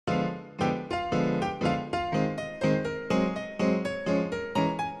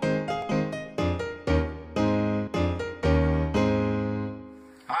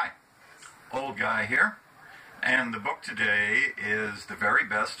Old Guy here, and the book today is The Very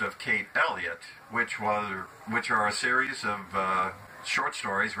Best of Kate Elliot, which are a series of short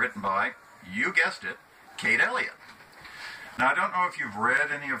stories written by, you guessed it, Kate Elliot. Now, I don't know if you've read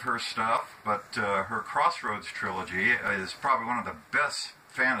any of her stuff, but her Crossroads trilogy is probably one of the best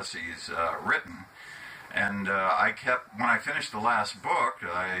fantasies written. And when I finished the last book,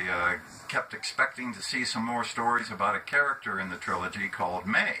 I kept expecting to see some more stories about a character in the trilogy called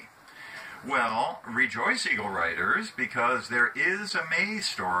May. Well, rejoice, Eagle Writers, because there is a May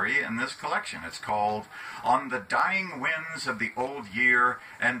story in this collection. It's called On the Dying Winds of the Old Year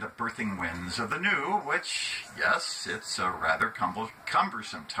and the Birthing Winds of the New, which, yes, it's a rather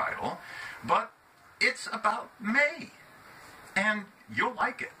cumbersome title, but it's about May. And you'll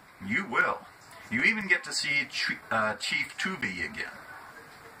like it. You will. You even get to see Chief Tooby again.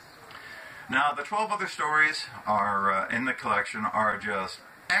 Now, the 12 other stories are in the collection are just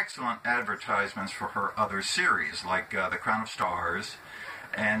excellent advertisements for her other series, like The Crown of Stars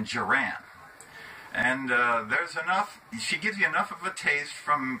and Duran. And there's enough, she gives you enough of a taste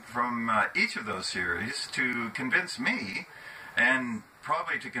from each of those series to convince me, and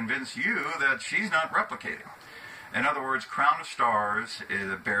probably to convince you, that she's not replicating. In other words, Crown of Stars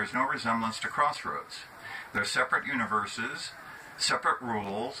bears no resemblance to Crossroads. They're separate universes, separate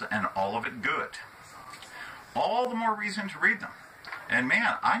rules, and all of it good. All the more reason to read them. And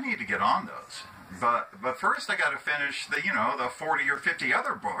man, I need to get on those. But first I got to finish the 40 or 50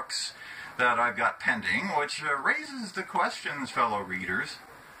 other books that I've got pending, which raises the questions, fellow readers.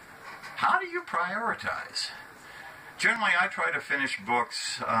 How do you prioritize? Generally, I try to finish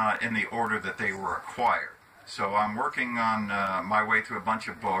books in the order that they were acquired. So I'm working on my way through a bunch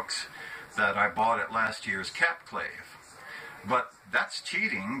of books that I bought at last year's Capclave. But that's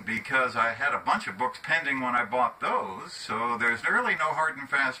cheating, because I had a bunch of books pending when I bought those, so there's really no hard and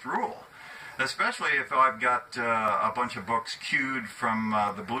fast rule. Especially if I've got a bunch of books queued from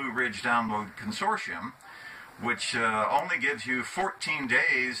the Blue Ridge Download Consortium, which only gives you 14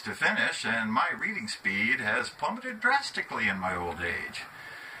 days to finish, and my reading speed has plummeted drastically in my old age.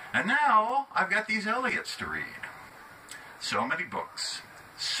 And now I've got these Elliots to read. So many books,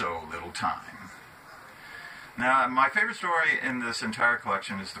 so little time. Now, my favorite story in this entire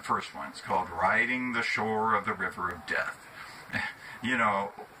collection is the first one. It's called Riding the Shore of the River of Death. You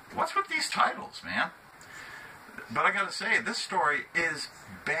know, what's with these titles, man? But I gotta say, this story is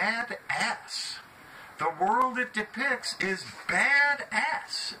badass. The world it depicts is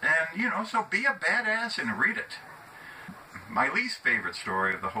badass. And, so be a badass and read it. My least favorite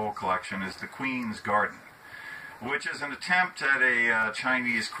story of the whole collection is The Queen's Garden, which is an attempt at a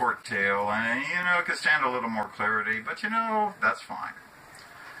Chinese court tale, and, it could stand a little more clarity, but, that's fine.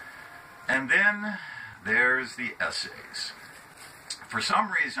 And then there's the essays. For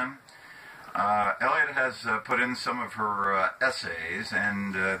some reason, Elliot has put in some of her essays,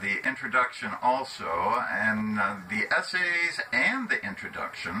 and the introduction also, and the essays and the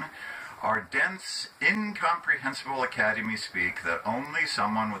introduction are dense, incomprehensible academy speak that only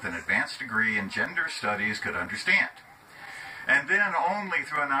someone with an advanced degree in gender studies could understand. And then only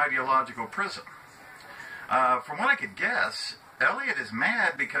through an ideological prism. From what I could guess, Elliot is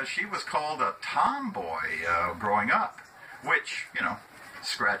mad because she was called a tomboy growing up, which,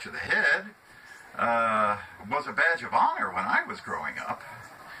 scratch of the head, was a badge of honor when I was growing up.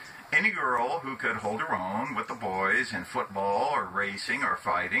 Any girl who could hold her own with the boys in football or racing or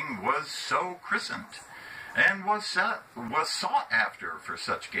fighting was so christened, and was sought after for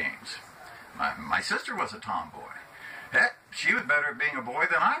such games. My sister was a tomboy. Heck, she was better at being a boy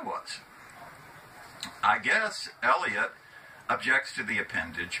than I was. I guess Elliot objects to the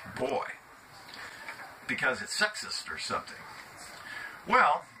appendage boy, because it's sexist or something.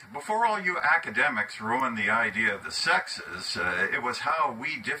 Well, before all you academics ruined the idea of the sexes, it was how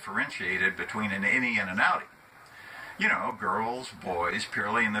we differentiated between an innie and an outie. Girls, boys,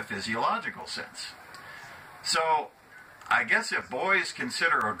 purely in the physiological sense. So, I guess if boys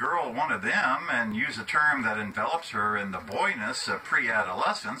consider a girl one of them and use a term that envelops her in the boyness of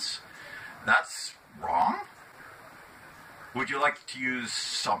pre-adolescence, that's wrong? Would you like to use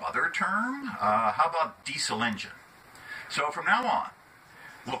some other term? How about diesel engine? So from now on,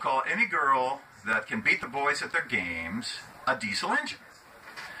 we'll call any girl that can beat the boys at their games a diesel engine.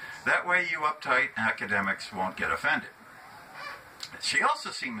 That way you uptight academics won't get offended. She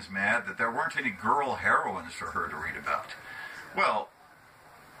also seems mad that there weren't any girl heroines for her to read about. Well,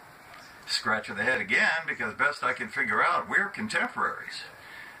 scratch of the head again, because best I can figure out, we're contemporaries.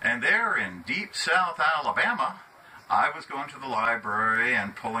 And there in deep South Alabama, I was going to the library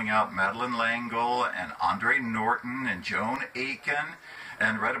and pulling out Madeleine L'Engle and Andre Norton and Joan Aiken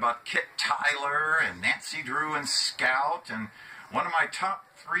and read about Kit Tyler and Nancy Drew and Scout. And one of my top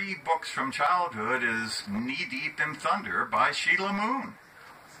 3 books from childhood is Knee Deep in Thunder by Sheila Moon.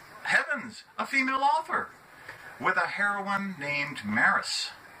 Heavens, a female author with a heroine named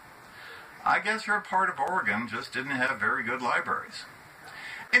Maris. I guess her part of Oregon just didn't have very good libraries.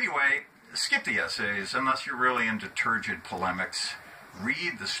 Anyway, skip the essays unless you're really into turgid polemics.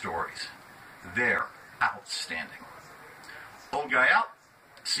 Read the stories. They're outstanding. Old guy out.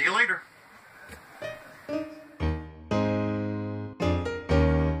 See you later.